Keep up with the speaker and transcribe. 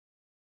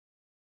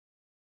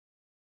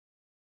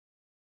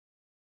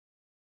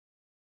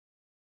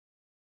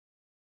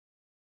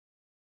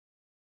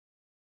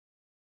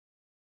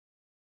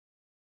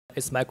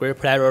It's my great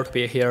pleasure to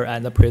be here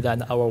and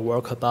present our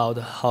work about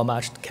how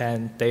much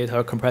can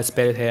data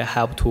compressibility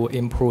help to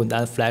improve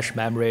NAND flash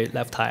memory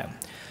lifetime.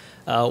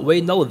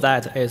 We know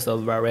that it's a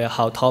very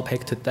hot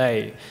topic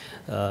today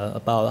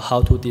about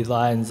how to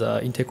design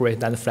the integrate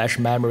NAND flash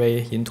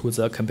memory into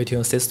the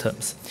computing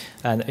systems,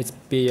 and it's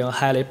being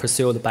highly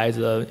pursued by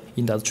the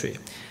industry.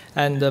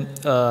 And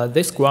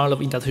this ground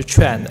of industry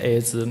trend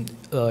is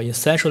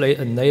essentially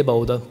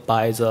enabled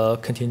by the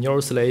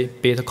continuously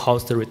bit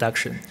cost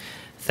reduction,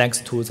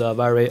 thanks to the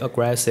very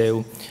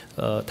aggressive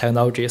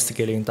technology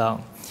scaling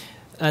down.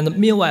 And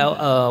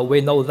meanwhile, we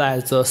know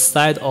that the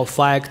side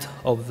effect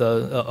of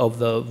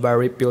the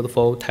very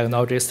beautiful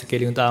technology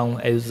scaling down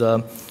is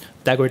the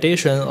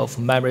degradation of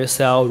memory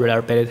cell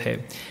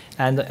reliability,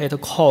 and it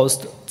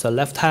caused the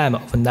lifetime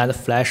of NAND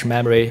flash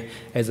memory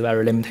is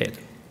very limited.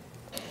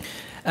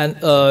 And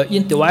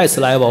in device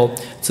level,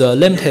 the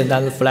limited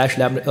NAND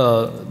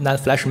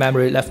flash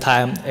memory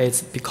lifetime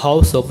is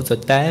because of the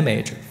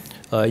damage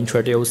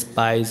introduced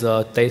by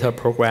the data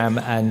program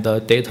and the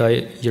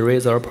data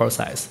eraser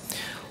process.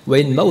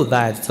 We know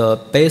that the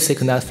basic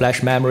NAND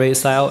flash memory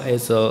cell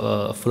is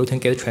a floating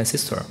gate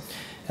transistor,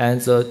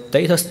 and the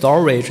data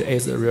storage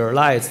is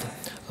realized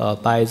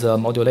by the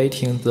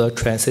modulating the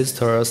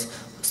transistor's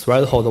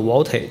threshold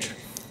voltage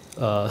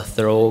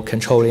through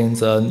controlling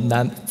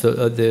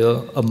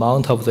the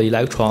amount of the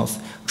electrons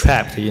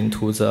trapped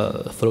into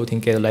the floating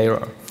gate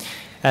layer.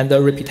 And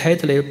the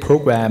repeatedly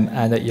program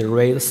and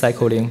erase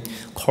cycling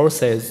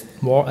causes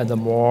more and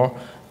more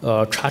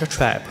charge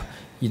trap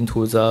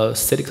into the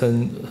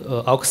silicon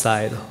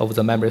oxide of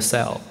the memory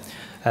cell.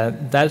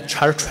 And that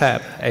charge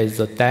trap is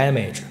the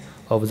damage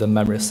of the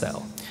memory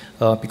cell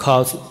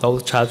because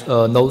those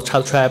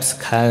charge traps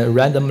can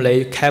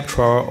randomly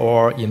capture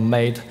or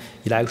emit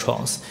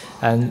electrons.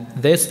 And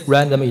this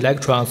random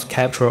electrons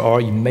capture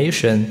or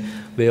emission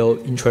will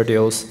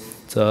introduce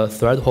the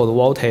threshold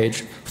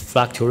voltage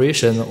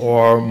fluctuation,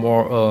 or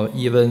more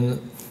even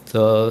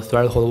the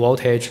threshold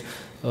voltage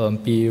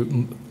be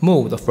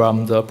moved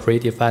from the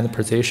predefined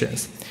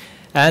positions,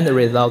 and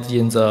result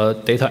in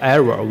the data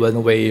error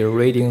when we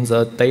reading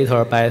the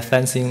data by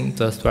sensing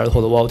the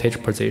threshold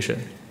voltage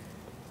position.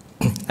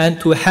 And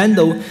to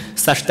handle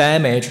such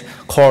damage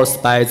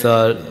caused by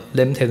the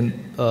limited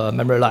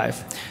memory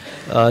life,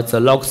 the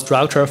log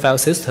structure file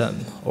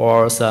system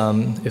or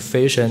some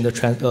efficient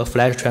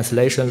flash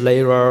translation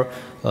layer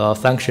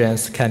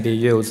functions can be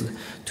used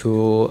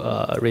to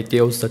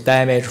reduce the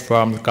damage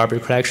from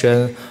garbage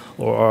collection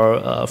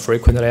or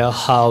frequently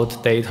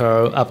halt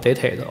data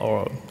updated.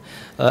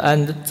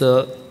 And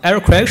the error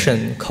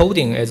correction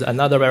coding is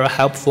another very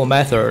helpful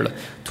method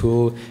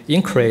to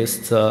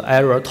increase the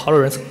error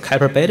tolerance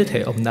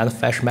capability of NAND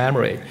flash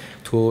memory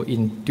to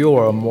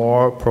endure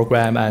more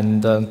program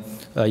and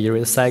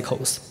erase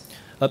cycles.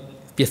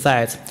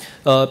 Besides,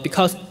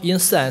 because in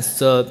sense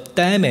the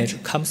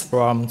damage comes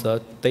from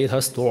the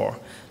data store,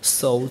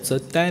 so the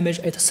damage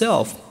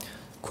itself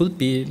could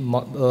be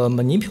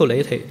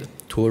manipulated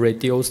to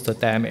reduce the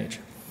damage.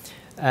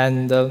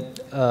 And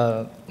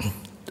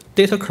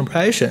data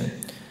compression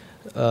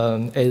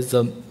is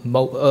the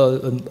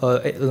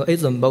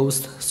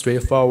most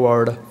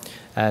straightforward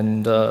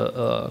and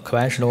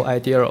conventional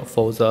idea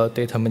for the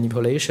data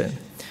manipulation.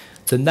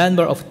 The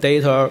number of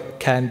data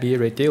can be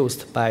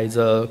reduced by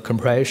the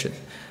compression,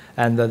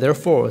 and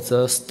therefore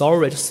the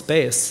storage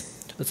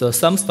space,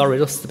 some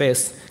storage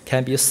space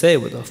can be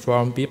saved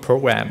from being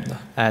programmed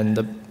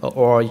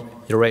or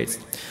erased,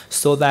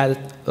 so that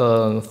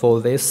for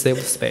this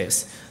saved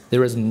space,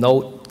 there is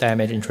no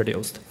damage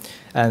introduced.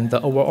 And the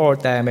overall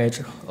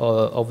damage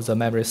of the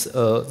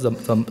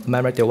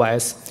memory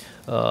device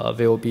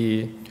will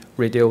be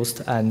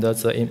reduced, and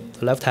the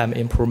lifetime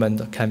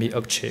improvement can be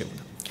achieved.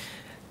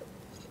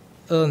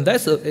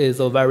 That is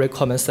a very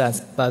common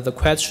sense, but the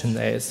question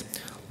is,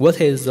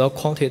 what is the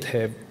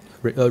quantitative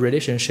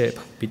relationship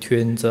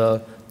between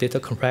the data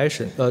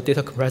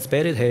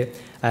compressibility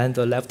and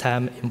the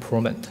lifetime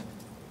improvement?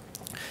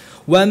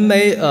 One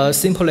may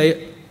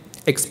simply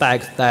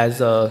expect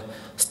that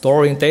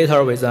storing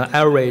data with an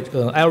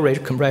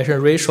average compression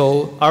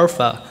ratio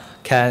alpha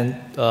can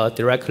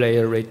directly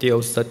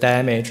reduce the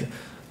damage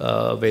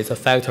with a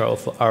factor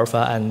of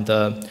alpha, and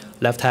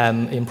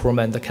lifetime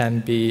improvement can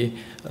be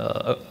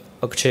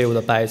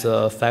achieved by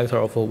the factor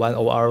of 1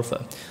 over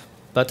alpha.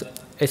 But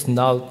it's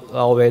not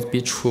always be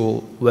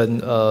true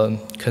when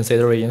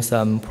considering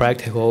some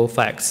practical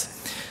facts.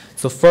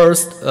 The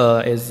first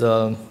is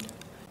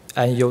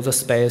unused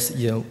space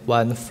in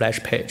one flash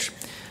page.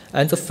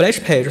 And the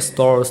flash page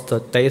stores the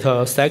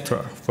data sector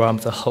from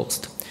the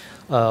host.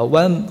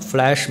 One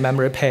flash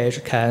memory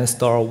page can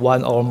store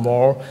one or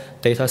more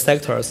data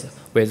sectors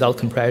without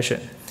compression.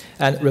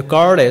 And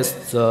regardless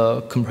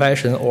the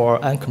compression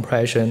or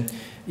uncompression,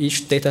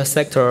 each data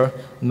sector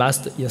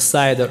must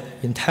inside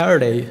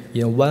entirely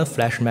in one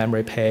flash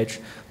memory page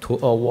to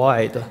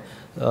avoid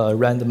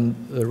random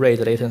read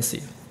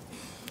latency.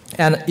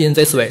 And in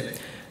this way,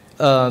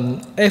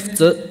 if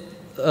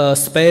the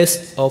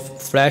space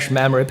of flash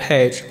memory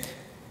page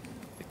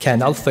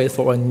cannot fit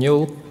for a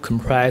new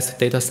compressed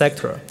data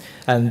sector,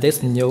 and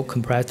this new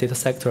compressed data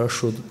sector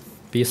should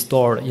be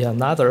stored in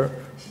another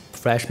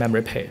flash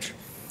memory page.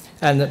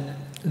 And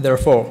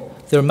therefore,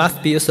 there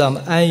must be some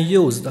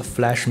unused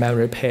flash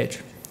memory page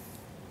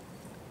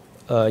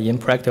in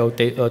practical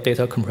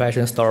data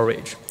compression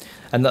storage.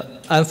 And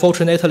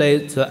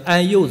unfortunately, the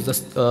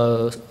unused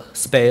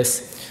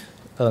space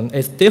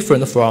is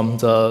different from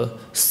the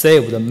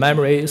saved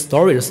memory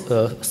storage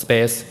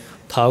space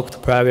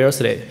talked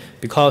previously,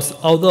 because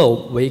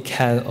although we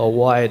can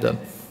avoid,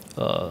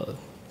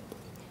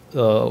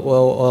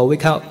 we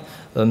can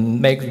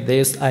make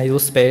this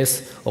unused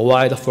space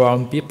avoid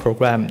from be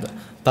programmed,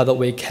 but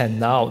we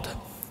cannot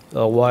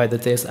avoid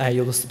this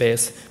unused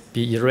space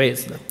be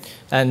erased.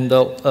 And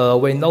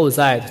we know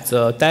that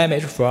the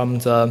damage from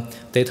the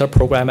data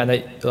program and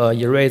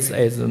erase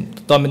is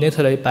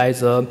dominated by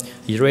the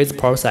erase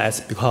process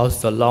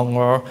because the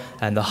longer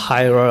and the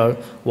higher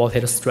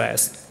voltage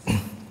stress.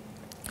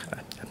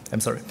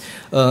 I'm sorry.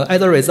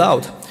 As a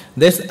result,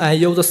 this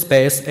unused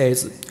space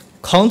is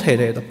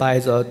counted by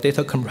the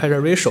data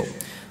compression ratio,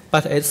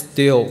 but it's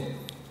still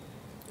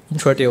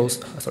introduce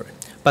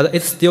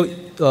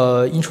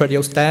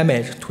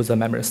damage to the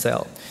memory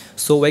cell.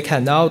 So we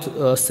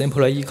cannot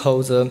simply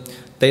equal the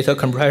data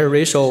compression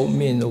ratio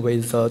mean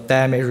with the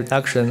damage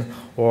reduction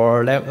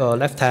or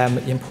lifetime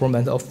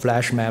improvement of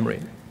flash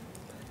memory.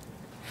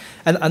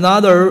 And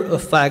another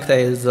fact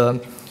is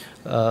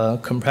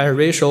compression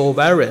ratio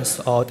variance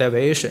or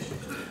deviation.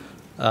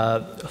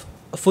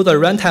 For the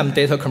runtime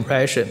data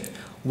compression,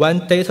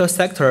 one data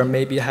sector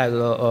maybe has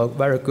a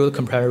very good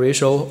compression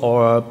ratio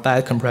or a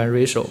bad compression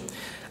ratio.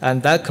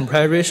 And that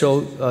compression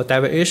ratio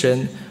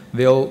deviation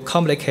will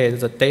complicate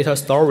the data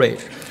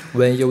storage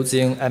when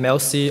using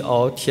MLC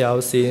or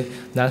TLC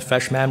NAND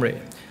flash memory.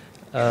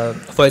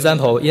 For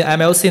example, in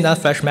MLC NAND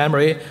flash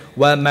memory,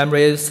 one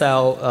memory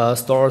cell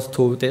stores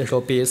two digital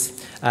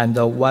bits, and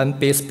one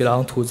bit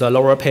belongs to the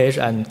lower page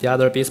and the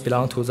other bits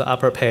belong to the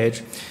upper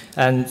page.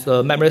 And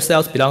the memory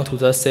cells belong to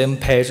the same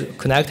page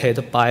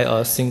connected by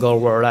a single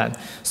word line.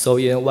 So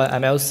in one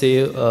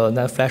MLC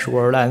NAND flash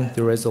word line,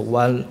 there is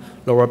one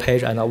lower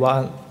page and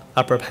one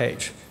upper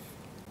page.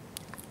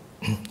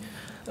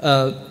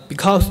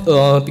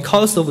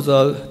 Because of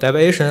the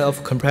deviation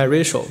of compression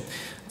ratio,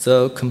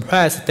 the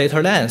compressed data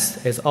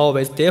length is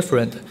always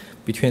different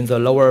between the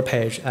lower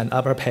page and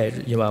upper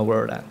page in one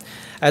word line.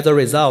 As a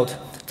result,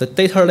 the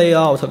data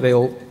layout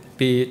will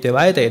be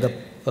divided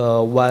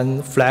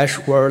one flash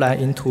word line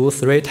into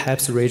three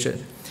types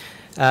region.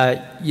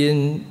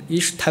 In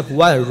each type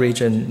 1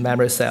 region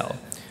memory cell,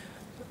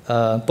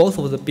 both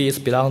of the bits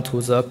belong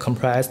to the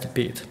compressed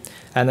bit.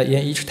 And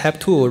in each type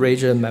 2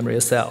 region memory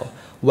cell,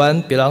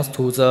 one belongs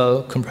to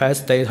the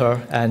compressed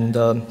data and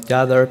the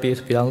other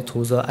bit belongs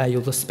to the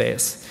unused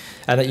space.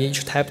 And in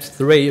each type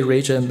 3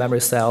 region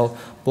memory cell,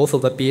 both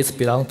of the bits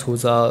belong to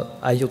the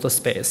unused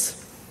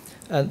space.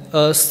 And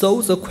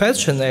so the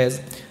question is,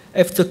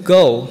 if the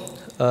goal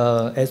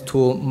is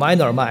to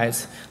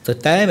minimize the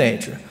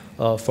damage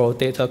for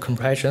data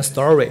compression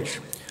storage,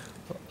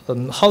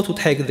 how to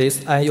take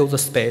this unused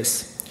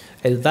space?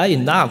 Is that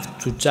enough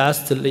to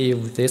just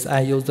leave this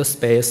unused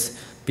space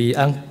be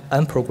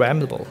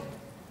unprogrammable?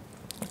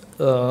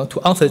 To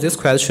answer this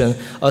question,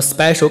 a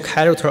special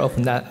character of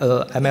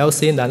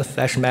MLC NAND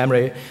flash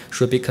memory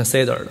should be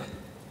considered.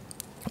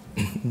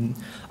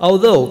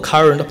 Although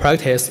current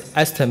practice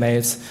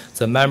estimates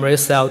the memory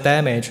cell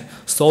damage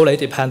solely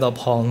depends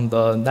upon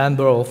the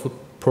number of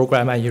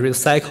program and erase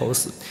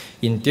cycles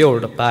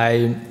endured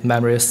by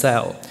memory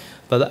cell,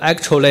 but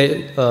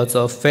actually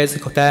the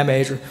physical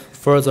damage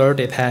further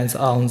depends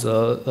on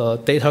the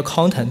data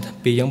content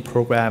being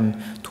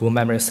programmed to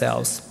memory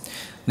cells.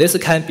 This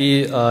can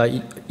be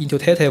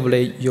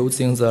intuitively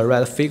using the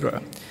red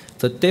figure.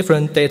 The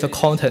different data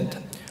content,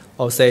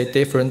 or say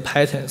different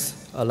patterns,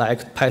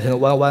 like pattern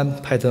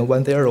 11, pattern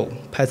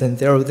 10, pattern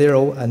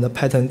 00, and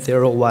pattern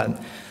 01,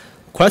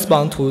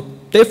 correspond to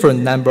different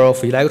number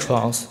of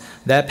electrons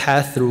that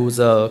pass through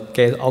the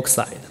gate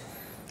oxide,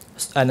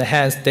 and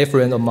hence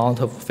different amount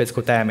of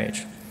physical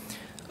damage.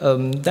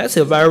 That's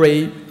a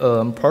very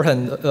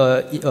important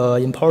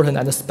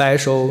and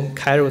special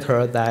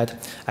character that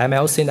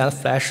MLC NAND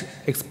flash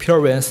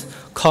experience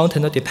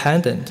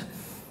content-dependent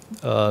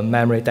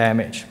memory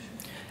damage.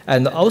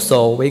 And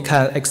also, we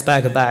can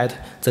expect that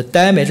the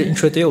damage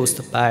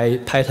introduced by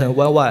pattern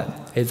 11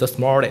 is the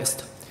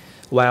smallest,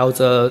 while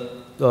the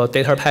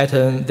data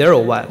pattern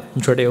 01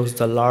 introduced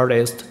the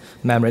largest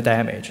memory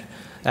damage.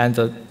 And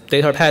the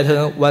data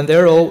pattern 10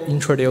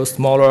 introduced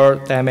smaller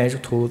damage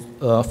to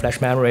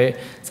flash memory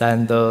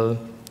than the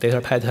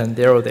data pattern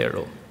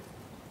 00.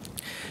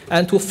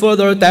 And to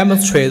further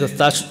demonstrate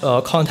such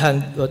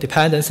content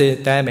dependency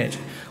damage,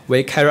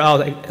 we carry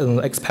out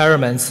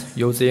experiments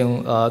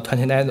using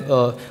 20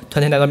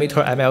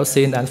 nanometer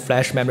MLC NAND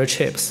flash memory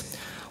chips.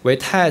 We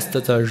test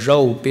the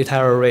raw bit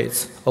error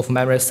rates of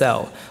memory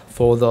cell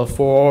for the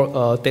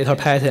 4 data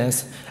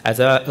patterns as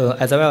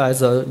well as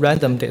the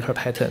random data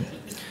pattern.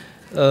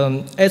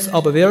 It's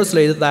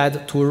obviously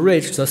that to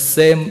reach the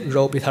same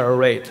raw bit error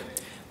rate,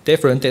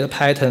 different data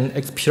pattern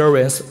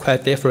experience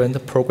quite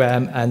different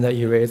program and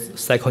erase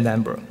cycle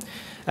number.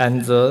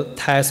 And the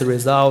test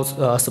results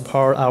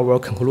support our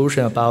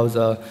conclusion about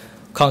the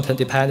content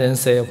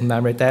dependency of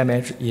memory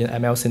damage in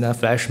MLC NAND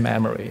flash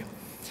memory.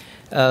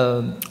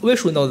 We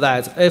should know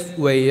that if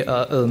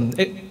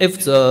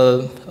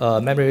the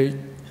memory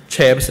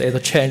chips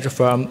is changed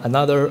from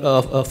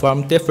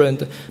from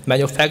different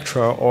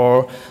manufacturer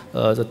or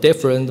the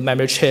different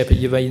memory chip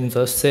even in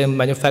the same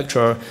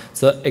manufacturer,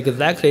 the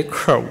exact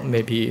curve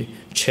may be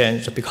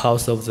changed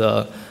because of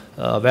the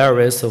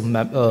various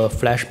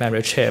flash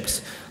memory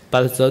chips.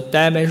 But the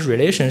damage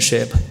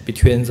relationship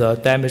between the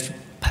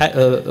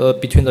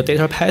between the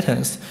data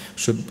patterns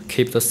should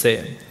keep the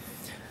same.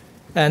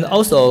 And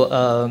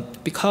also,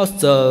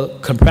 because the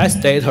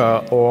compressed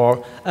data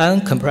or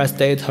uncompressed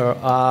data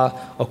are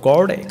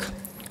organic,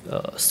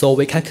 so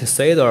we can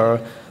consider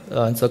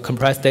the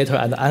compressed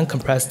data and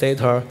uncompressed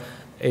data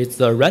is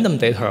the random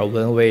data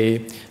when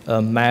we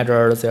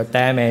measure their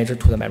damage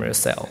to the memory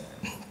cell.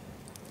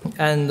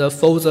 And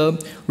for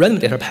the random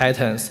data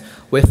patterns,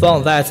 we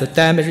found that the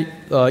damage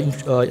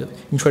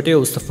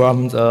introduced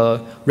from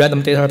the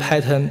random data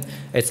pattern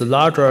is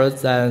larger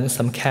than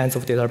some kinds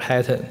of data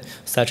pattern,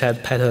 such as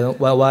pattern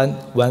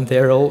 11,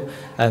 10,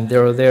 and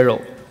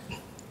 00.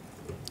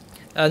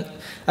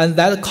 And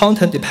that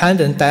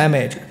content-dependent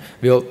damage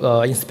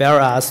will inspire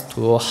us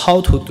to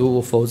how to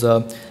do for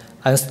the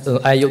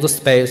unused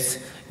space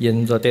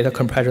in the data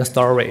compression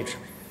storage.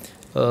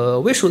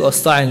 We should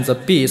assign the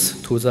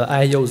bits to the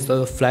unused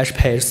flash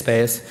page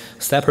space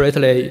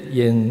separately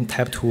in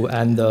type 2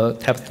 and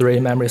type 3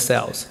 memory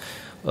cells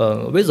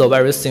with a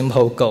very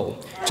simple goal,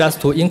 just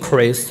to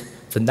increase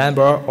the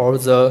number or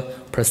the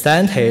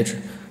percentage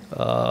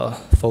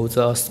for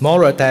the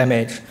smaller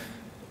damage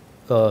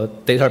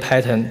data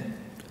pattern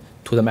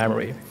to the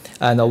memory,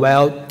 and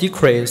while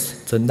decrease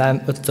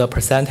the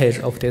percentage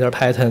of data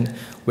pattern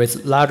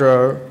with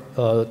larger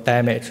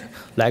damage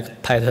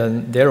like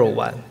pattern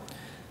 01.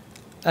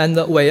 And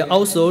we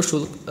also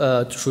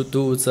should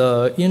do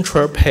the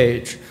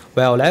intra-page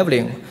while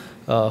leveling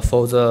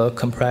for the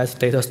compressed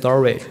data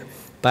storage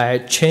by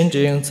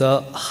changing the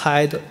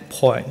hide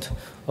point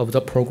of the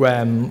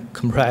program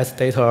compressed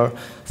data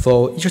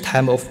for each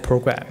time of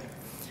program.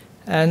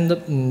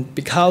 And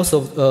because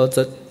of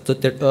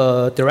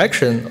the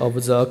direction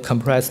of the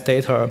compressed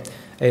data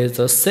is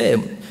the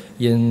same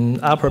in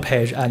upper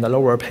page and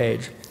lower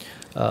page,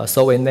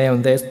 so we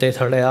name this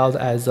data layout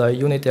as a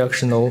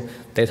unidirectional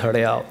data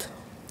layout.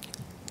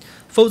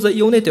 For the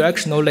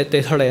unidirectional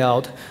data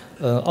layout,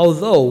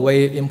 although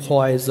we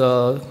employ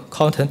the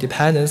content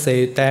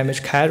dependency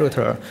damage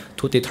character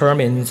to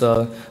determine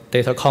the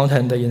data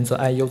content in the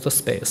unused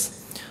space,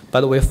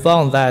 but we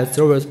found that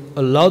there was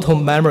a lot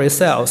of memory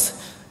cells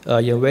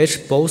in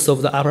which both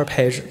of the upper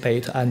page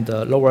bit and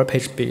the lower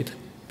page bit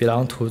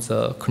belong to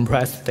the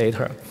compressed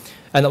data.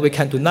 And we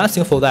can do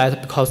nothing for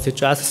that because they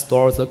just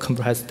store the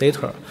compressed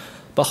data.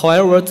 But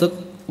however,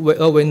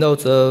 we know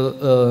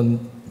the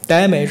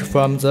damage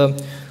from the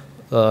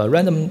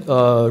random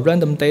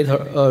data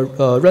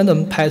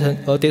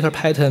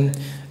pattern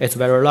is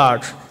very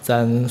large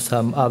than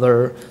some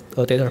other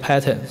data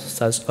patterns,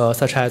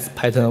 such as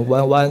pattern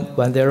 11,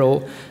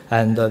 10,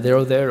 and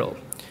 00.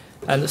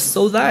 And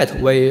so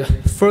that we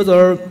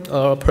further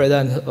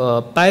present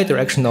a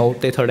bidirectional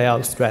data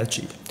layout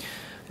strategy,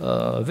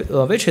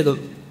 which is a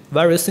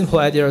very simple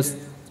idea,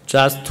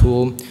 just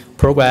to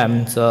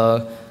program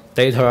the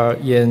data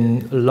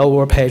in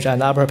lower page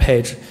and upper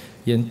page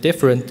in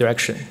different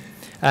direction.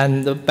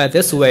 And by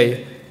this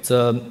way,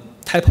 the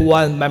type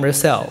 1 memory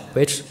cell,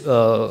 which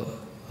belong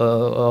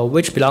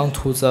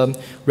to the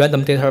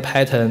random data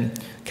pattern,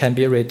 can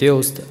be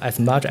reduced as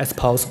much as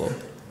possible.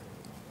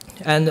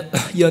 And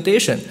in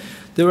addition,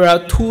 there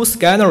are two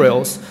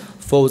scenarios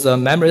for the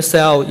memory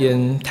cell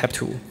in type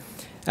 2.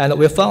 And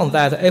we found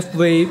that if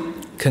we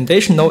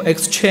conditional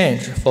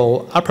exchange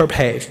for upper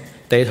page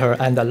data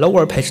and the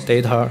lower page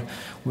data,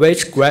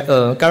 which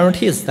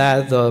guarantees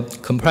that the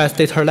compressed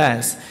data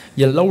length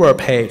in lower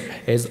page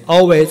is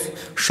always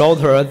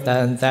shorter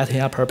than that in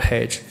upper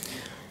page,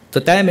 the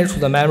damage to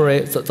the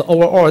memory, the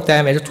overall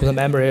damage to the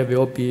memory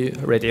will be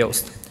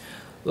reduced.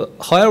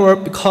 However,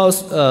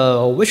 because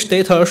which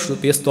data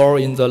should be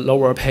stored in the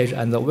lower page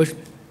and which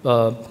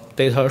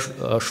data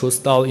should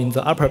store in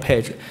the upper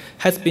page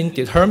has been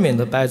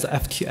determined by the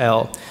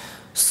FTL.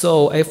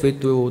 So if we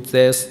do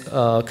this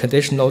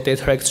conditional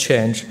data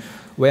exchange,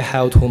 we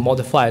have to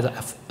modify the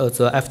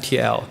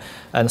FTL,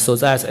 and so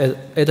that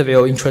it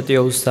will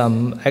introduce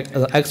some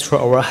extra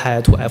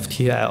overhead to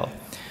FTL.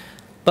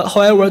 But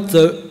however,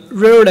 the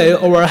really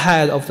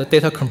overhead of the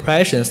data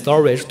compression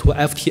storage to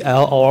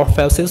FTL or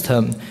file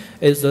system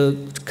is the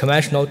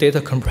conventional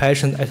data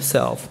compression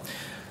itself.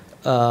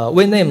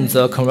 We name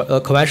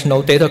the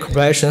conventional data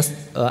compression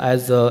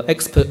as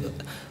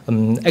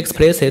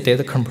explicit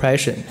data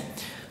compression.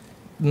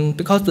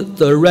 Because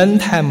the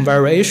runtime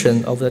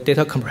variation of the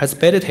data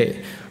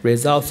compressibility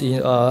results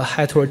in a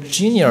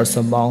heterogeneous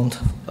amount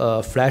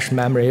of flash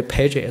memory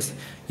pages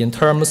in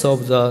terms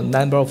of the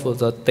number of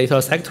the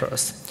data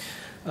sectors.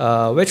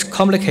 which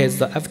complicates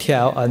the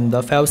FTL and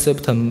the file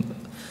system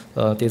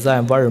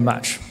design very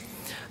much.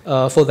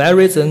 For that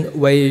reason,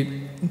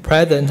 we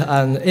present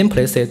an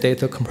implicit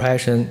data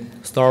compression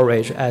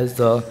storage as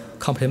the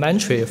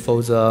complementary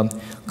for the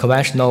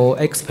conventional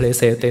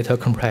explicit data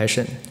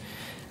compression.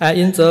 And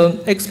in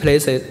the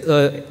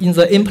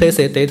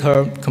implicit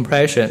data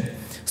compression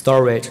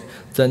storage,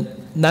 the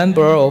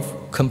number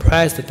of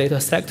compressed data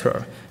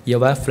sector in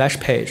one flash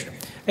page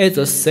is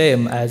the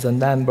same as the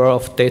number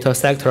of data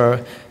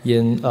sector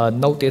in a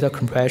no data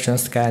compression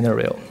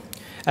scenario.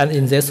 And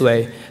in this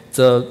way,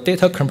 the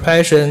data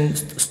compression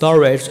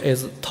storage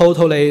is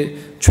totally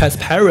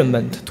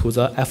transparent to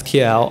the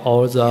FTL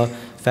or the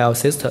file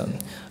system.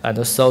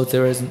 And so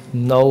there is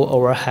no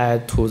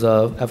overhead to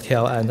the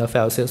FTL and the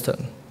file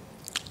system.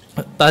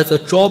 But the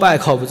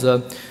drawback of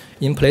the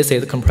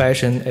implicit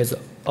compression is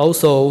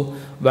also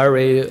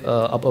very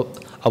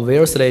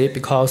obviously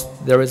because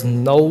there is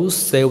no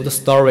saved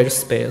storage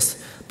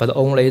space, but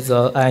only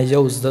the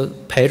unused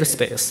page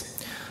space.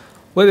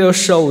 We will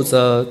show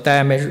the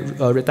damage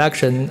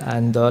reduction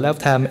and the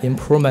lifetime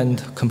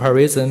improvement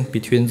comparison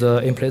between the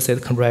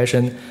implicit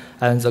compression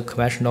and the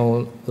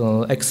conventional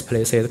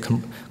explicit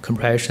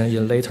compression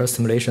in later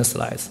simulation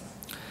slides.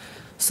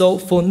 So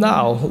for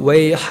now,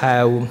 we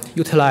have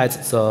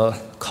utilized the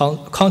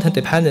content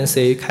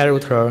dependency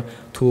character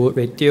to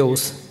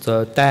reduce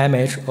the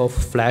damage of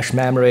flash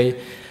memory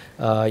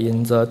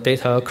in the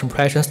data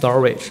compression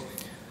storage.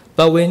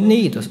 But we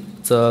need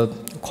the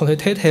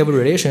quantitative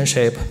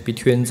relationship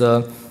between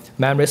the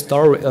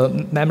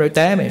memory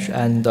damage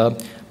and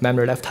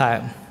memory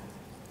lifetime.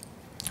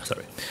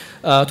 Sorry.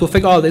 To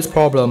figure out this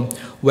problem,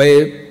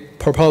 we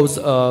propose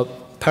a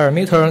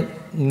parameter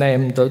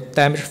named the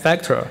damage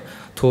factor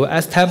to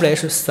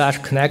establish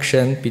such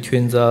connection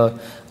between the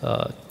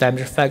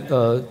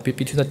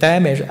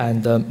damage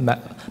and the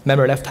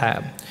memory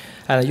lifetime.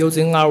 And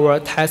using our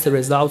test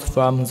results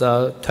from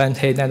the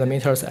 20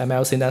 nanometers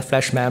MLC NAND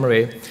flash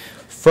memory,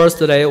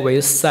 firstly,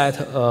 we set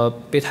a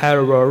bit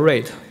error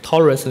rate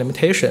tolerance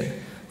limitation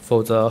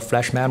for the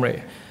flash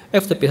memory.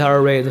 If the bit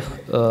error rate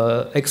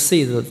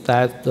exceeds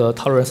that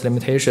tolerance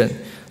limitation,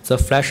 the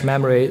flash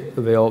memory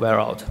will wear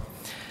out.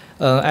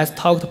 As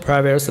talked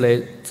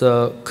previously,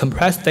 the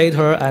compressed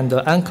data and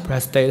the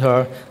uncompressed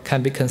data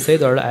can be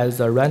considered as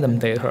the random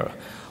data.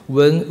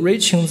 When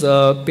reaching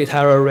the bit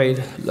error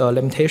rate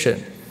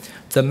limitation,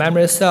 the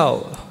memory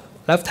cell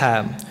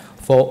lifetime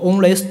for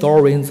only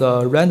storing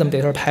the random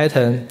data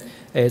pattern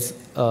is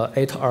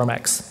 8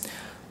 RMAX.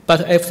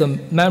 But if the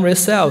memory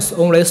cells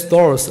only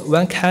stores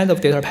one kind of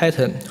data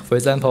pattern, for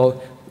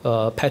example,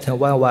 pattern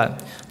 11,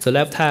 the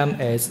lifetime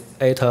is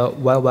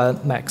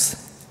 811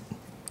 max.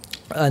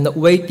 And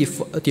we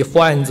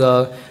define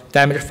the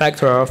damage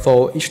factor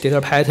for each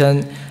data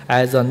pattern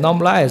as a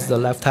normalized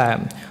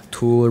lifetime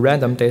to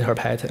random data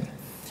pattern.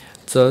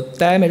 The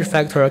damage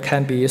factor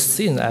can be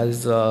seen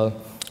as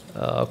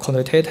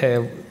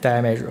quantitative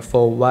damage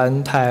for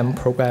one-time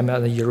program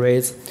and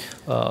erase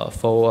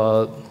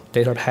for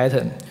data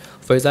pattern.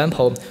 For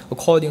example,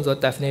 according to the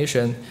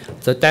definition,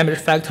 the damage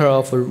factor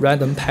of a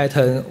random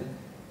pattern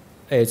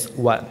is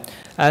 1.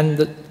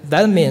 And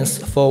that means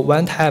for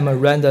one-time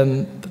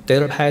random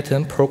data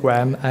pattern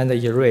program and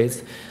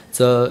erase,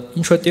 the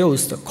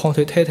introduced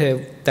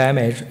quantitative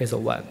damage is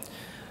 1.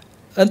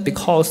 And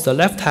because the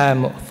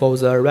lifetime for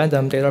the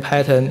random data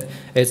pattern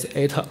is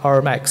 8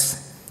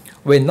 RMAX,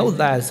 we know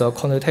that the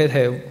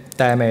quantitative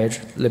damage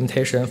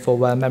limitation for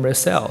one memory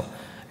cell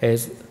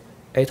is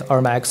 8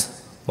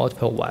 RMAX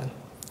multiple 1.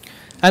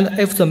 And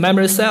if the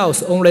memory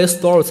cells only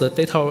store the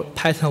data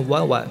pattern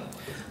 11,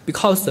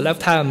 because the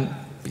lifetime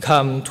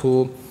become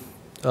to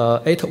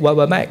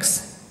 811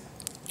 max,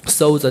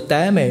 so the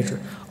damage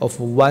of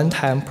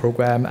one-time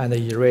program and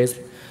erase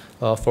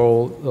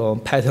for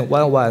pattern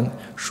 11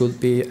 should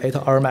be 8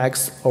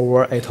 RMAX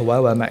over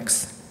 811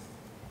 max.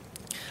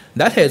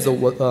 That is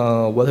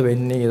what we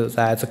need,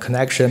 that the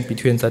connection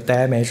between the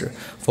damage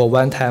for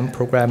one-time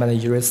program and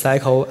erase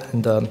cycle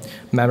and the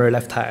memory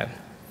lifetime.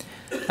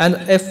 And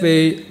if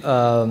we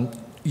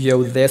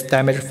use this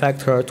damage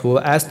factor to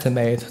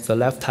estimate the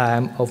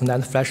lifetime of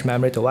NAND flash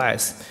memory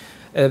device,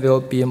 it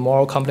will be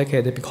more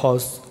complicated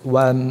because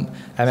one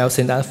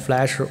MLC NAND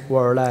flash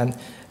word line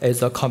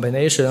is a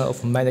combination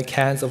of many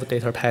kinds of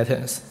data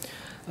patterns.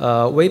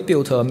 We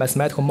built a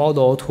mathematical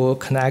model to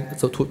connect,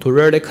 to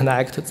really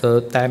connect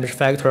the damage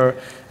factor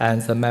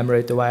and the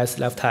memory device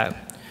lifetime.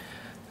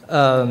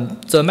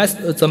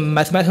 The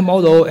mathematical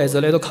model is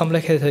a little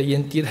complicated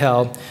in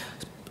detail.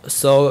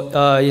 So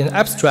in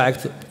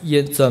abstract,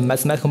 the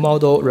mathematical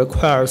model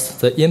requires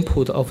the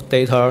input of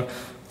data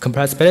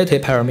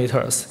compressibility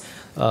parameters,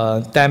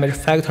 damage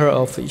factor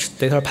of each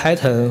data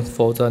pattern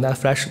for the NAND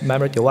flash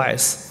memory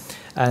device,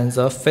 and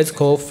the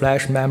physical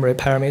flash memory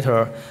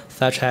parameter,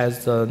 such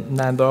as the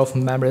number of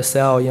memory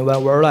cells in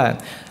one word line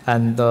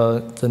and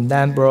the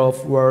number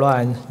of word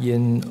lines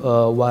in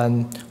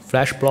one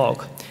flash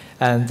block,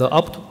 and the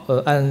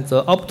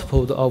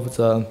output of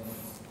the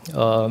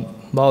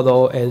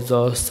model is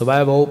the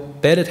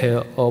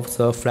survivability of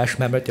the flash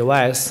memory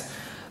device,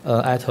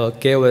 at a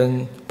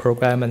given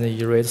program and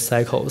erase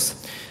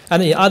cycles.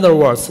 And in other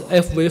words,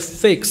 if we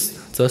fix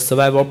the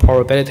survival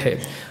probability,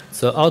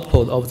 the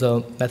output of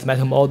the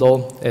mathematical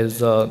model is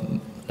the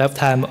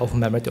lifetime of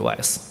memory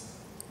device.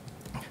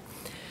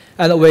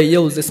 And we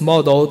use this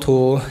model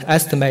to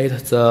estimate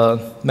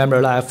the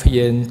memory life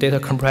in data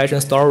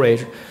compression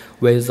storage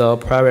with the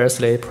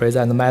previously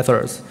present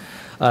methods.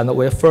 And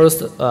we first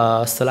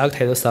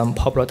selected some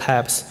popular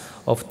types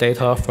of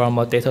data from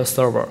a data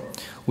server.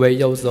 We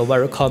use the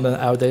very common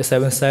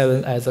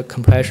LD77 as a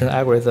compression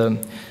algorithm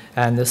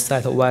and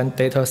set one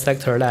data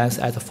sector length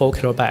at 4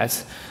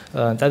 kilobytes.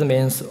 That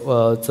means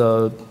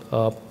the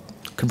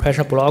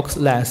compression block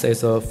length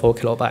is 4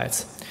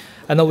 kilobytes.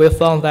 And we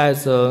found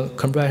that the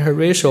compression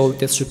ratio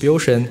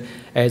distribution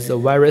is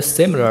very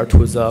similar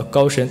to the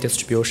Gaussian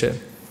distribution.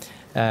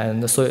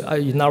 And so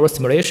in our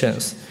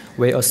simulations,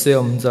 we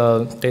assume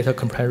the data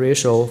compression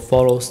ratio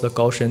follows the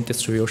Gaussian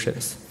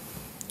distributions.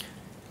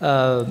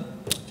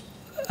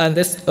 And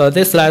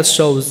this slide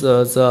shows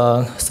the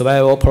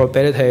survival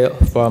probability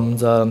from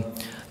the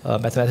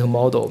mathematical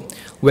model.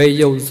 We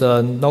use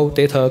no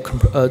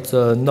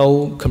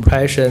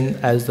compression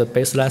as the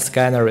baseline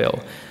scenario.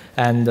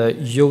 And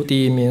UD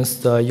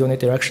means the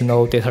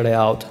unidirectional data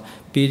layout.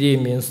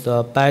 BD means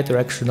the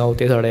bidirectional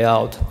data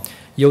layout.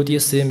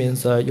 UDC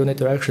means the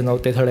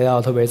unidirectional data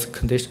layout with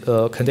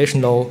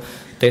conditional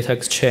data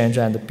exchange,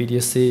 and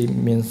BDC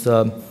means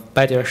the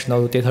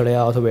bidirectional data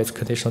layout with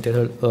conditional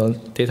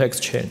data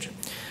exchange.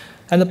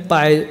 And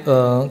by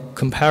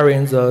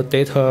comparing the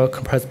data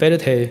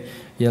compressibility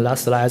in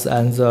last slides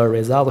and the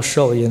result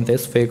shown in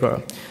this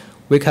figure,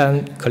 we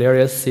can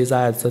clearly see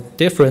that the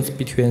difference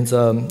between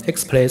the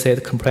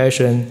explicit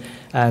compression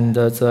and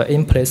the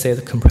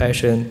implicit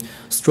compression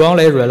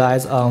strongly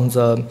relies on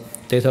the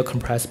data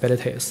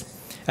compressibilities.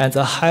 And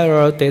the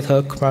higher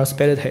data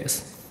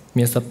compressibilities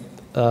means the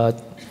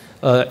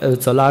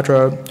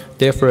larger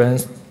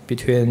difference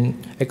between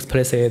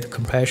explicit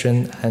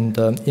compression and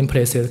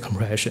implicit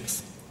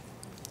compressions.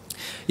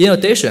 In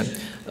addition,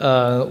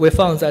 we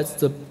found that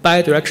the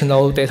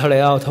bidirectional data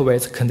layout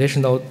with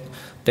conditional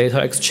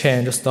data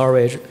exchange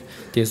storage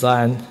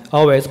design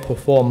always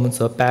performs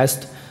the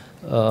best,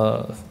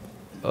 can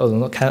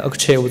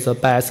achieve the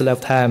best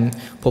lifetime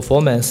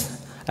performance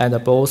and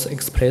both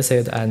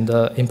explicit and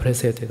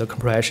implicit data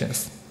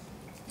compressions.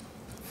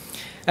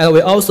 And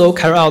we also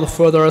carry out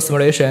further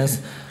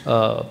simulations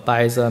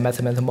by the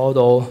mathematical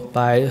model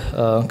by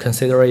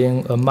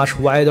considering a much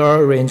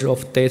wider range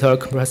of data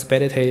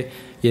compressibility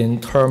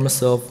in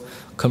terms of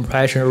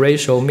compression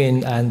ratio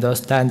mean and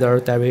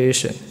standard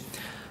deviation.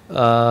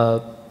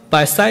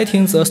 By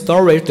citing the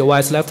storage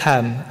device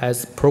lifetime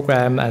as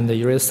program and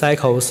erase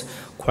cycles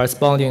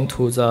corresponding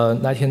to the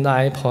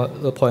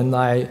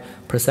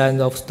 99.9%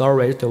 of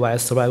storage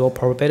device survival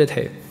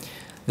probability,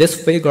 this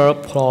figure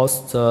plots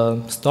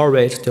the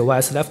storage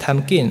device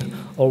lifetime gain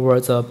over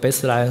the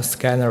baseline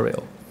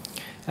scenario.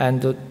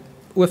 And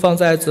we found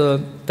that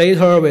the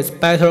data with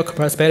better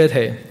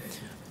compressibility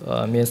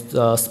means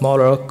the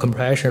smaller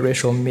compression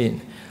ratio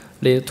mean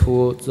lead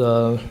to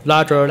the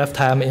larger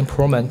lifetime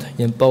improvement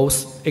in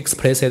both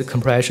explicit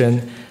compression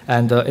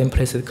and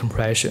implicit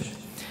compression.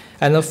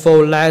 And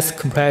for less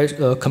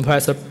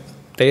compressed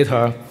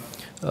data,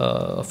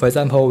 for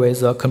example,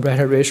 with a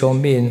compression ratio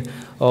mean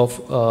of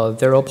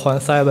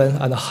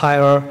 0.7 and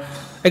higher,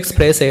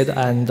 explicit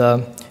and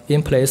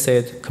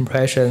implicit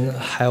compression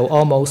have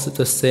almost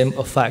the same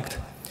effect.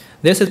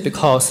 This is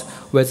because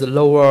with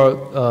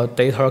lower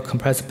data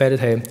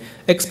compressibility,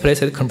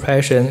 explicit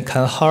compression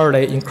can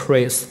hardly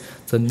increase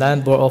the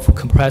number of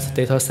compressed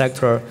data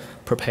sector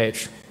per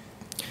page.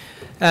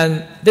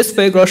 And this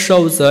figure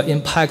shows the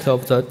impact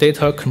of the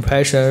data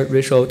compression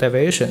ratio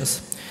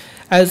deviations.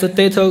 As the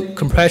data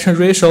compression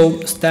ratio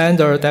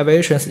standard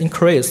deviations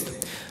increased,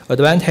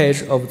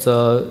 advantage of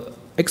the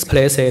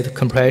explicit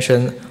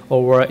compression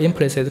over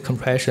implicit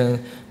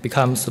compression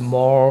becomes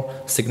more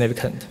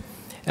significant.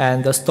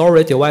 And the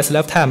storage device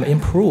lifetime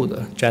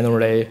improved,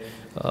 generally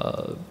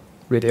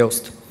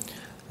reduced.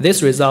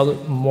 This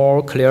result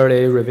more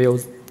clearly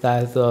reveals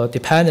that the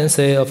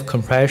dependency of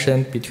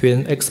compression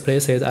between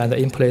explicit and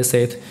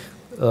implicit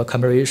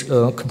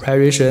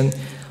comparison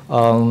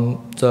on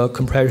the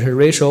compression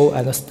ratio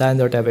and the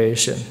standard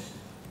deviation.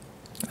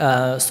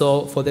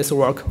 So for this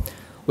work,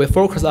 we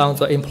focus on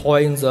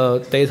employing the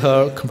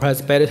data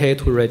compressibility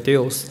to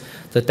reduce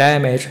the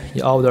damage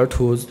in order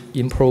to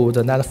improve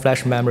the NAND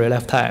flash memory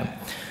lifetime.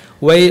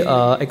 We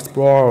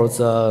explore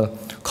the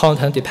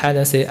content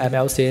dependency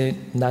MLC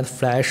NAND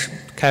flash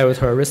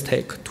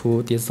characteristic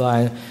to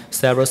design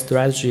several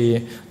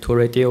strategies to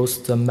reduce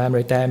the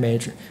memory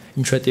damage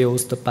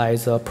introduced by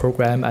the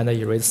program and the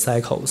erase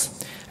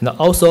cycles. And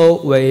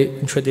also we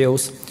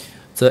introduce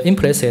the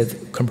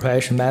implicit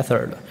compression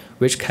method,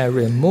 which can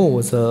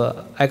remove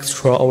the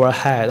extra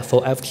overhead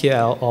for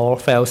FTL or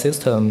file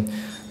system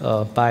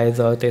by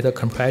the data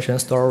compression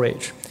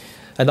storage.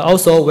 And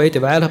also, we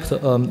developed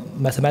a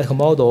mathematical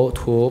model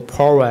to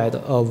provide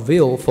a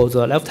view for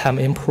the lifetime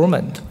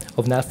improvement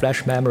of NAND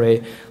flash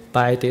memory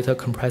by data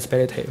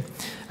compressibility.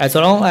 As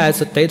long as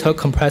the data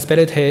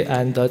compressibility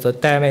and the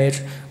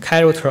damage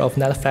character of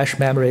NAND flash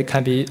memory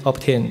can be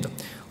obtained,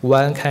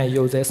 one can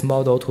use this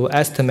model to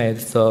estimate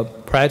the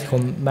practical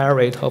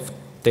merit of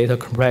data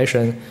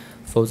compression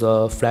for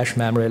the flash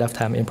memory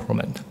lifetime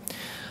improvement.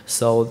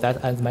 So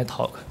that ends my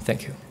talk.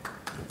 Thank you.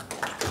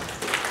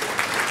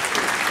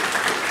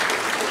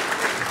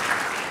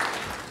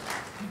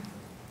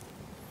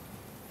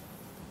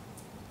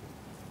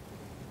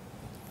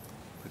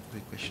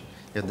 Quick question.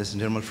 Yeah, this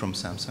is Nirmal from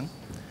Samsung.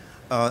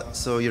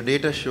 So your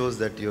data shows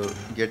that you're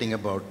getting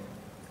about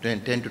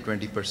 10 to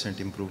 20%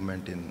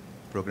 improvement in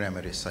program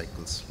array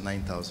cycles,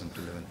 9,000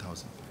 to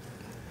 11,000.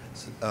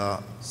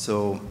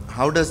 So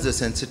how does the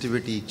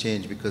sensitivity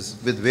change? Because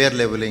with wear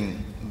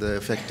leveling, the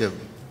effective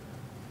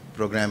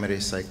program array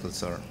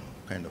cycles are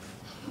kind of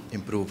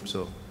improved.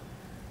 So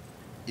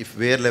if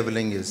wear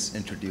leveling is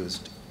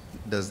introduced,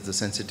 does the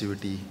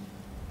sensitivity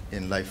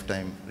in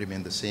lifetime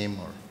remain the same,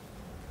 or?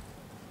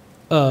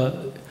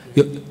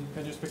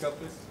 Can you speak up,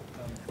 please?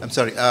 I'm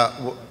sorry.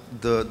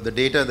 The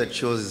data that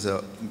shows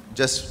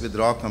just with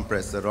raw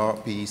compress, the raw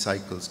PE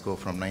cycles go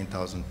from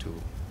 9,000 to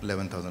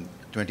 11,000,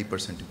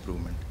 20%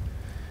 improvement.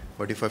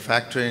 But if I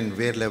factor in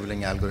wear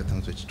leveling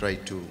algorithms which try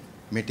to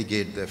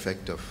mitigate the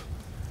effect of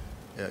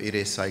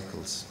erase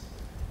cycles,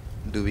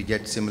 do we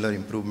get similar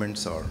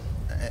improvements, or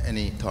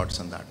any thoughts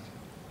on that?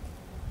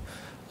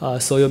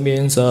 So you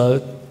mean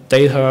the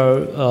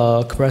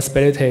data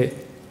compressibility?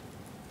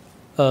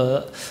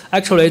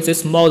 Actually,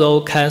 this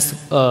model can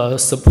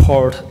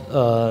support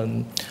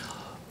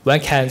one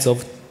kind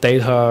of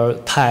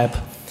data type,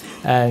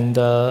 and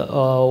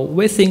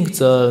we think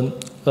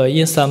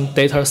in some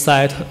data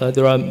set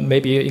there are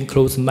maybe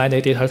includes many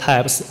data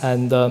types,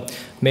 and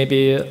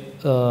maybe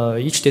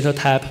each data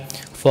type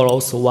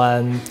follows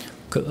one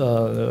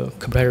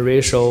compression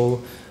ratio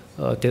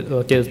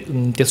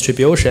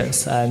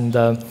distributions, and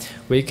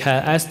we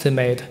can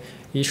estimate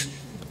each.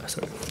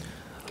 Sorry.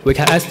 We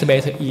can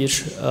estimate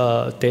each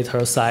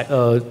data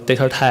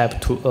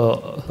type to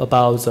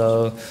about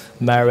the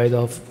merit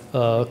of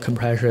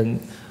compression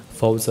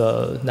for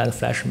the NAND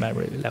flash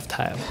memory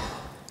lifetime.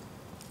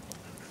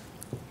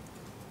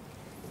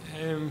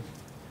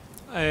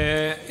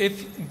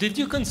 Did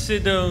you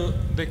consider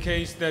the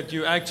case that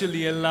you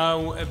actually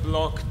allow a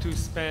block to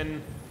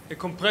span, a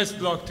compressed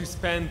block to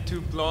span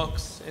 2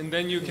 blocks, and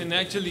then you can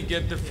actually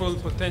get the full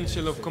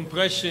potential of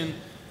compression?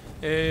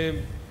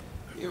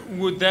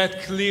 Would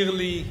that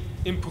clearly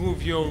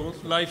improve your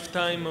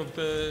lifetime of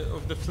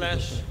the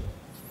flash?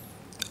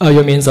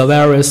 You mean the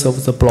variance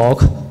of the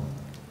block?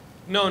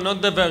 No,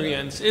 not the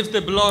variance. If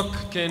the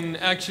block can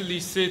actually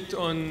sit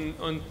on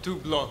 2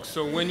 blocks,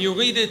 so when you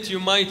read it, you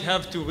might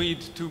have to read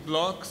 2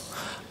 blocks.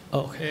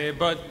 Okay.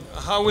 But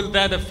how will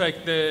that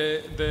affect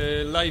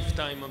the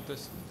lifetime of the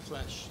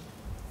flash?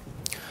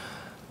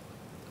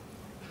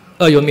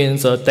 You mean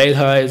the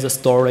data is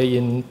stored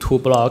in 2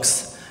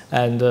 blocks,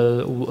 and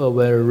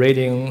when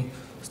reading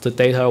the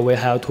data, we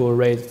have to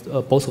read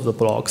both of the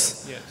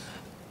blocks. Yes.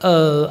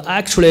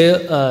 Actually,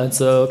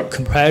 the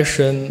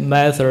compression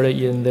method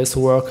in this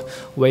work,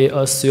 we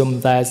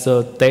assume that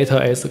the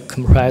data is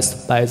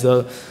compressed by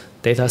the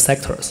data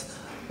sectors.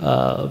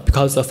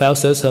 Because the file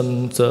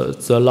system,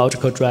 the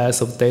logical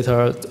address of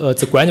data,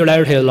 the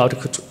granularity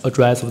logical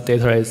address of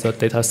data is the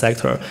data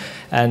sector.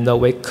 And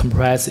we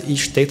compress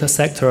each data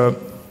sector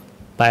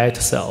by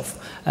itself.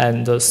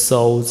 And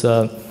so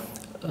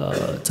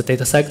the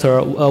data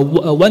sector,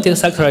 one data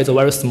sector is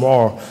very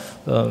small,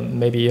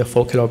 maybe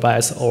 4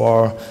 kilobytes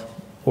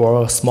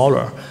or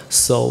smaller.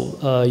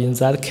 So in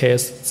that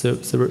case,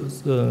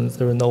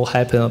 there will no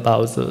happen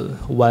about the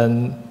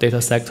one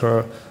data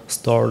sector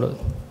stored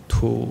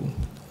to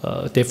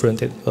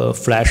different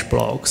flash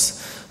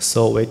blocks.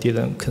 So we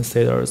didn't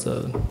consider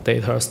the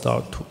data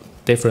stored to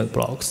different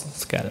blocks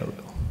scenario.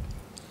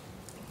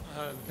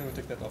 Can we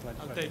take that offline?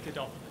 I'll take it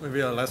off.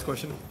 Maybe our last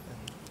question.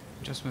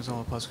 Just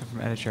Mazzolo Pluska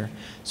from Editor.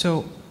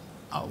 So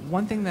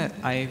one thing that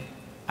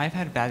I've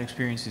had bad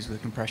experiences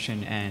with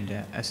compression and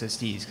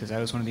SSDs, because I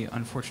was one of the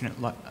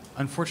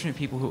unfortunate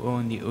people who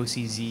own the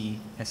OCZ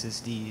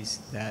SSDs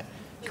that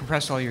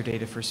compress all your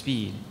data for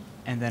speed,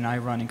 and then I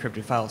run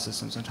encrypted file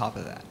systems on top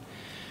of that.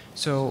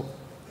 So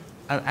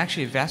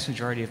actually a vast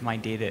majority of my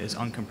data is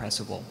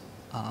uncompressible.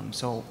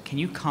 So can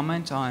you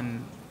comment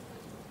on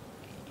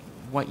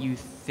what you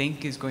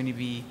think is going to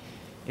be,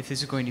 if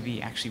this is going to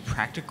be actually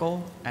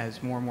practical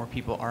as more and more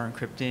people are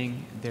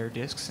encrypting their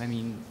disks? I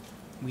mean,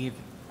 we've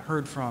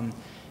heard from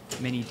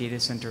many data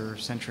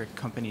center-centric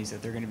companies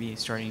that they're going to be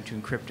starting to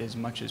encrypt as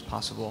much as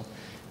possible.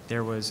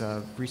 There was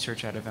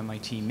research out of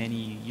MIT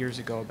many years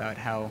ago about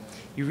how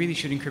you really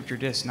should encrypt your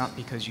disk, not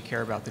because you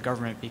care about the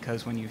government,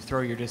 because when you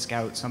throw your disk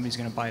out, somebody's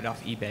going to buy it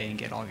off eBay and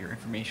get all your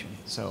information.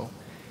 So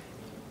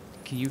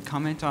can you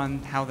comment on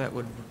how that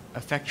would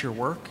affect your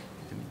work?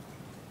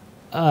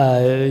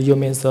 You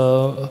mean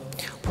the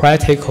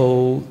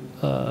practical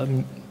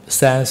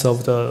sense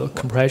of the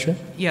compression?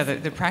 Yeah,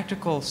 the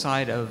practical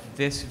side of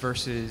this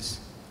versus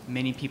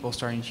many people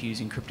starting to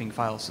use encrypting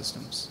file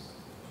systems.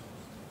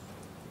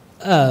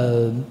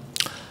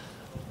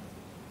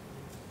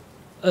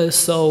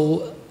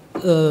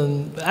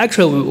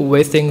 Actually,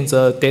 we think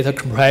the data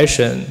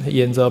compression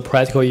in the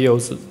practical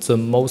use, the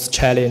most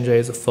challenge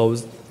is for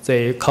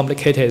the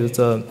complicated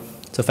the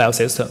file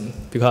system.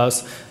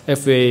 Because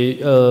if we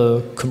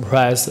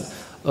compress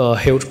a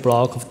huge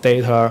block of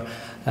data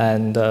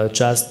and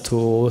just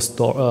to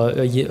store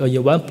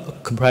in one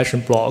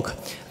compression block,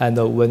 and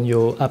when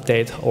you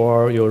update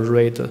or you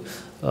read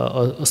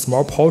a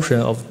small portion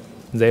of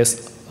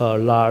this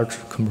large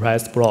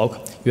compressed block,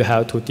 you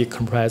have to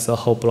decompress the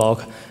whole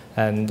block,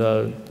 and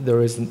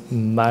there is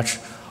much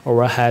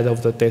overhead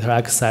of the data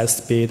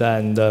access speed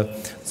and the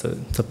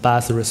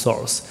bus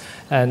resource.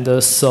 And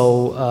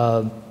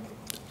in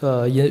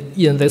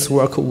this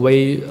work,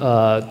 we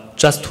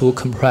just to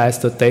compress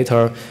the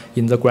data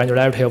in the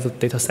granularity of the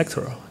data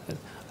sector.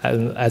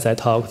 And as I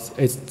talked,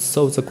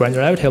 so the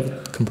granularity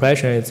of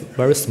compression is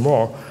very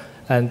small,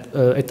 and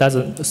it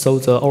doesn't. So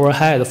the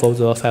overhead for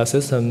the file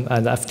system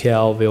and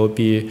FTL will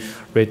be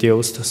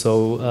reduced.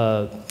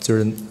 So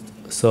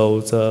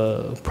so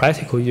the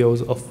practical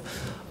use of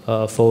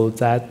for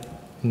that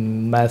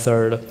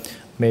method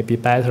may be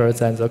better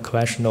than the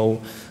conventional,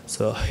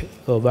 so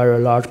a very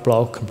large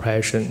block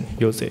compression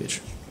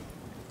usage.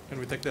 Can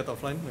we take that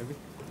offline, maybe,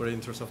 for the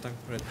interest of time?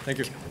 Right. Thank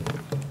you.